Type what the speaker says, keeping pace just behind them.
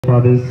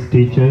Fathers,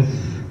 teachers,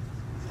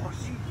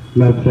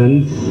 my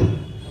friends,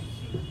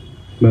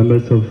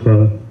 members of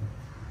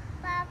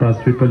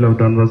past people of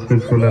Don Bosco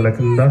School,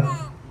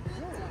 Alaknanda.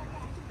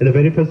 In the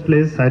very first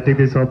place, I take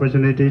this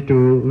opportunity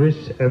to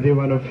wish every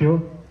one of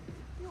you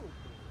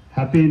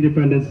Happy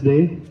Independence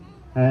Day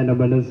and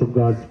abundance of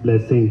God's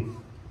blessing.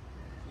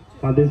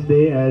 On this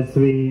day, as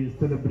we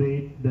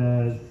celebrate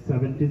the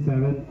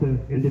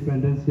 77th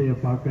Independence Day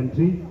of our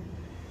country,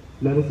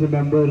 let us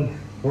remember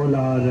all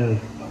our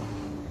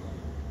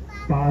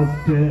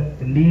past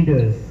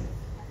leaders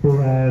who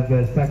have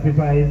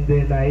sacrificed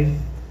their lives,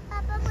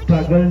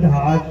 struggled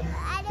hard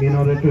in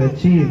order to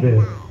achieve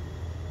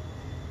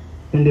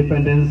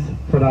independence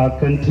for our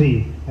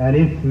country. And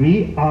if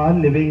we are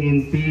living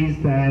in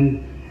peace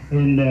and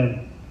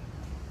in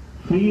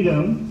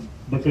freedom,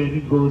 the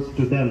credit goes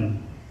to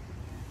them.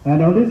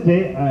 And on this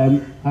day, I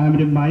am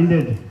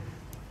reminded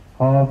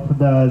of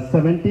the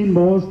 17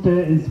 most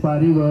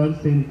inspiring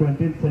words in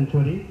 20th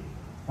century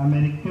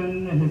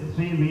American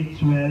history,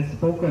 which were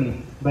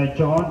spoken by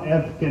John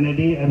F.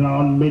 Kennedy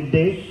around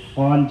midday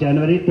on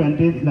January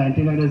 20th,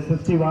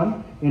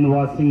 1961 in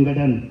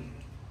Washington.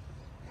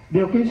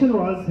 The occasion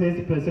was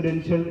his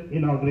presidential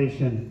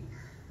inauguration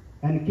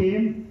and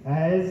came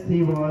as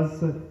he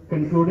was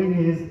concluding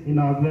his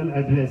inaugural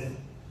address.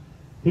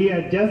 He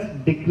had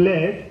just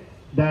declared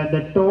that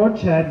the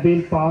torch had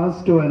been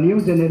passed to a new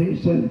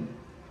generation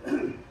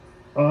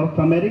of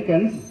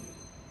Americans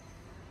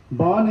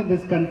born in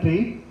this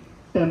country,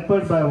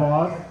 tempered by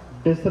war,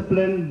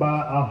 disciplined by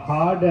a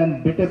hard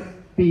and bitter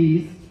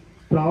peace,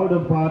 proud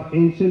of our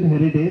ancient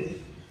heritage,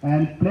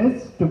 and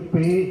pledged to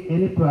pay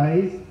any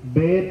price,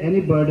 bear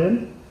any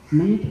burden,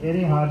 meet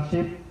any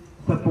hardship,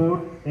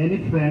 support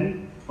any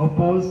friend,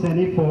 oppose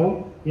any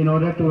foe, in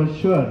order to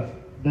assure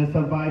the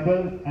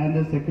survival and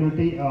the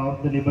security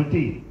of the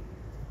liberty.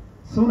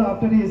 Soon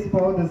after he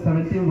spoke the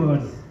 17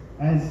 words,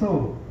 and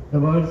so the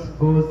words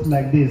goes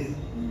like this: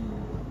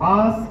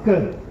 ask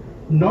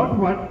not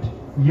what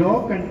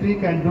your country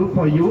can do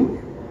for you,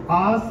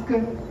 ask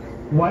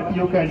what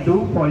you can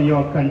do for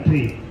your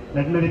country.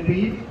 Let me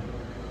repeat: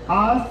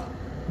 ask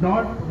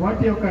not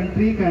what your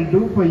country can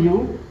do for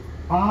you,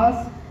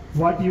 ask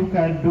what you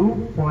can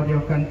do for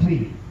your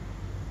country.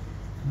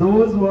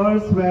 Those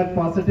words were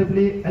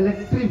positively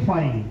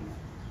electrifying.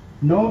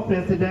 No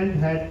president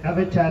had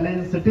ever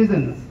challenged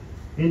citizens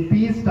in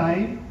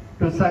peacetime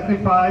to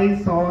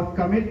sacrifice or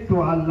commit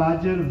to a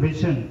larger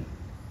vision.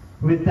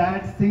 With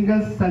that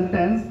single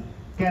sentence,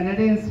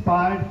 Kennedy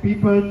inspired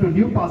people to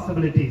new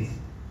possibilities.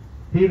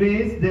 He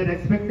raised their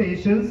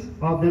expectations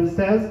of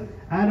themselves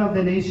and of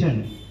the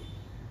nation.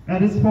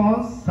 In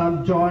response,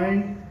 some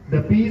joined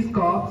the Peace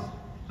Corps,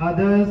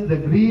 others the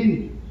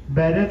Green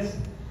Berets.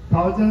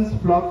 Thousands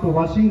flocked to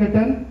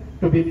Washington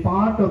to be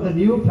part of the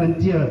new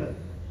frontier.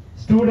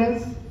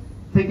 Students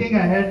thinking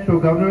ahead to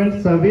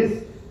government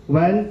service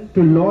went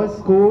to law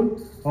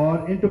school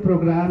or into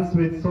programs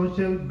with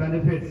social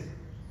benefits.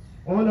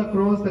 All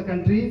across the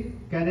country,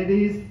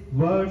 Kennedy's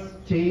words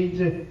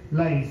changed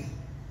lives.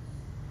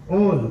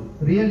 All,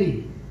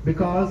 really,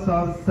 because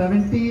of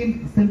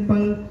 17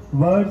 simple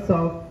words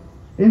of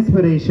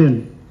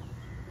inspiration.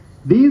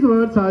 These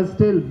words are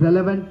still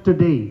relevant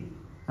today.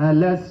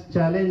 And let's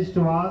challenge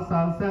to ask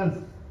ourselves,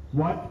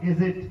 what is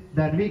it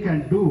that we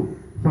can do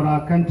for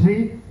our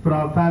country, for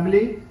our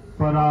family,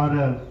 for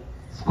our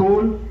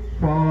school,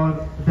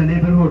 for the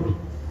neighborhood?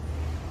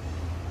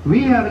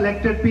 We have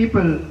elected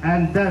people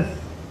and thus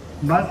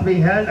must be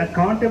held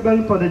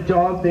accountable for the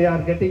job they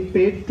are getting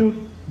paid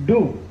to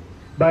do.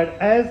 But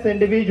as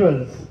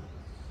individuals,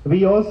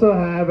 we also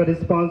have a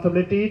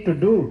responsibility to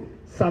do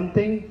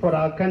something for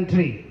our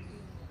country.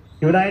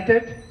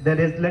 United, there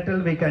is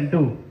little we can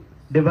do.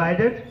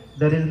 Divided,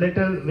 there is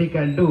little we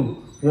can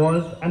do,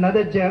 was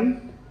another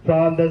gem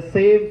from the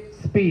same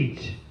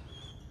speech.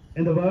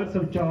 In the words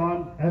of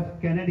John F.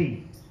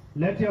 Kennedy,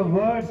 let your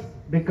words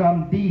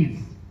become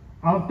deeds.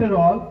 After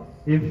all,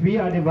 if we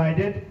are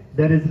divided,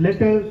 there is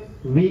little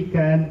we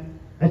can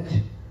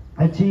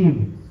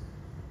achieve.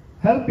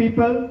 Help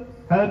people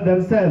help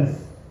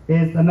themselves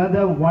is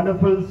another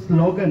wonderful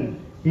slogan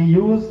he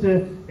used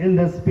in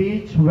the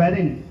speech,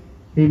 wherein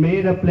he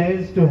made a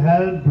pledge to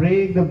help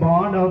break the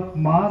bond of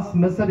mass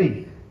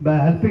misery by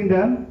helping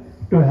them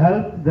to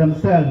help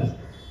themselves.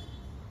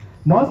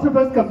 Most of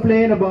us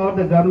complain about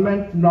the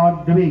government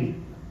not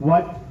doing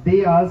what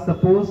they are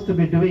supposed to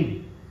be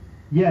doing.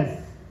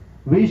 Yes,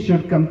 we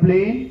should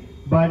complain,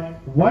 but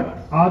what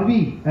are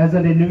we as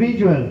an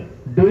individual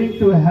doing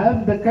to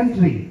help the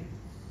country?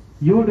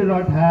 You do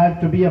not have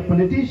to be a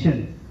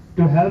politician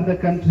to help the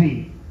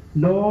country,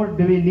 nor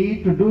do we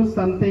need to do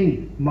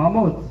something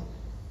mammoth.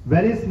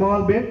 Very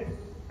small bit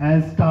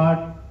and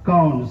start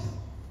counts.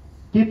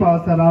 Keep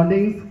our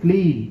surroundings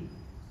clean,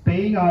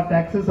 paying our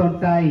taxes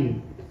on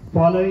time,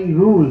 following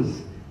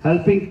rules,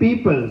 helping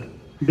people,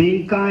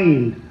 being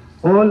kind,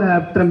 all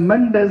have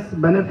tremendous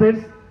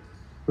benefits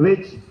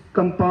which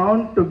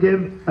compound to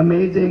give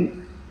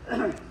amazing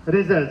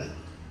results.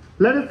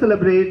 Let us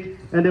celebrate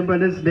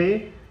Independence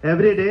Day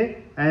every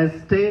day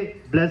and stay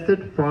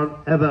blessed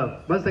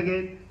forever. Once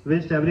again,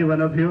 wish every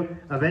one of you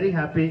a very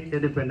happy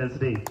Independence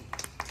Day.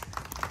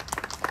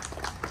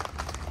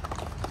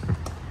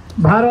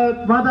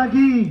 Bharat माता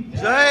की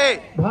जय,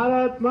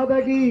 भारत माता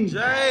की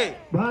जय,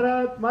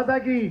 भारत माता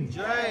की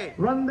जय,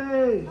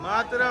 वंदे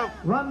मातरम,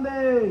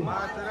 वंदे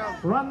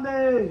मातरम,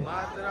 वंदे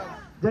मातरम,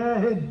 जय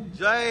हिंद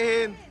जय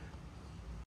हिंद।